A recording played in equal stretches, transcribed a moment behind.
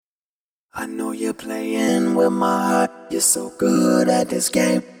I know you're playing with my heart. You're so good at this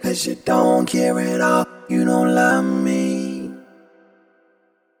game, 'cause you don't care at all. You don't love me.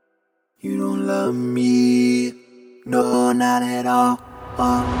 You don't love me. No, not at all.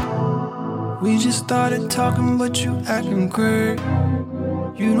 We just started talking, but you acting crazy.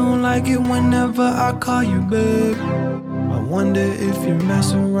 You don't like it whenever I call you babe. I wonder if you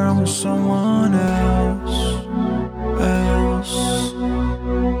mess around with someone else.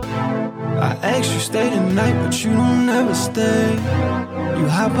 I asked you stay tonight, but you don't ever stay. You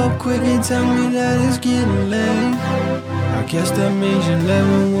hop up quick and tell me that it's getting late. I guess that means you're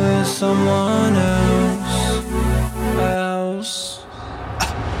living with someone else.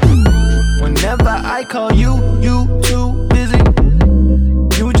 Whenever I call you, you too busy.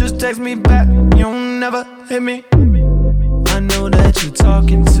 You just text me back, you don't never hit me. I know that you're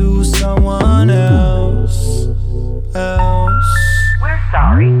talking to someone else. We're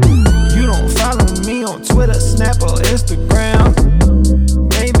sorry. You don't follow me on Twitter, Snap, or Instagram.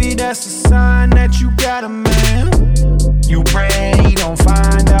 Maybe that's a sign that you got a man. You pray he don't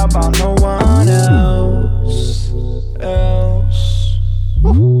find out about no one else.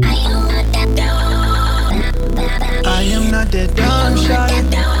 I am not that dumb, shawty.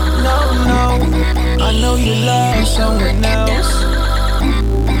 No, no. I know you love someone else.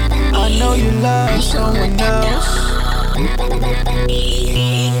 I know you love someone else.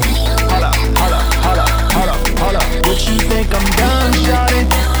 Hold up. What you think I'm done, shawty?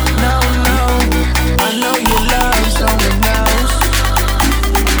 No. I know you love someone else.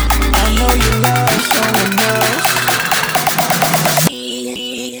 I know you love someone else.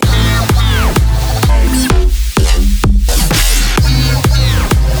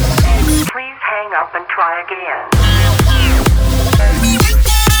 Please hang up and try again.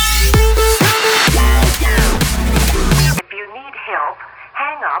 If you need help,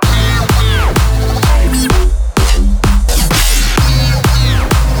 hang up.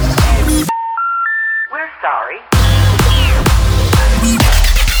 We're sorry.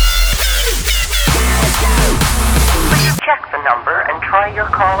 Please check the number and try your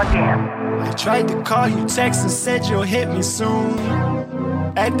call again. I tried to call you, text and said you'll hit me soon.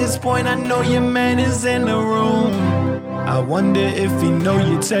 At this point, I know your man is in the room. I wonder if he know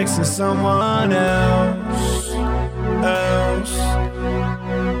you're texting someone else.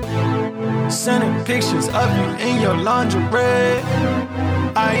 Sending pictures of you in your lingerie.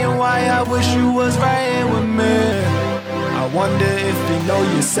 Why I wish you was right here with me. I wonder if he know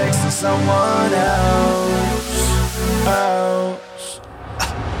you're sexing someone else.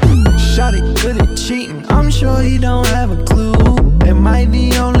 Shawty good at cheating, I'm sure he don't have a clue. Am I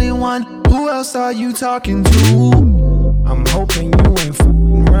the only one? Who else are you talking to? I'm hoping you ain't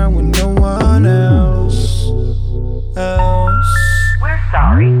fooling around with no one else. We're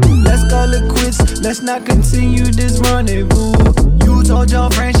sorry. Let's call it quits, let's not continue this rendezvous. You told your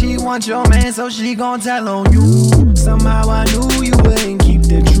friend she wants your man, so she gon' tell on you. Somehow I knew you wouldn't keep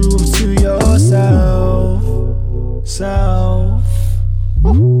the truth to yourself.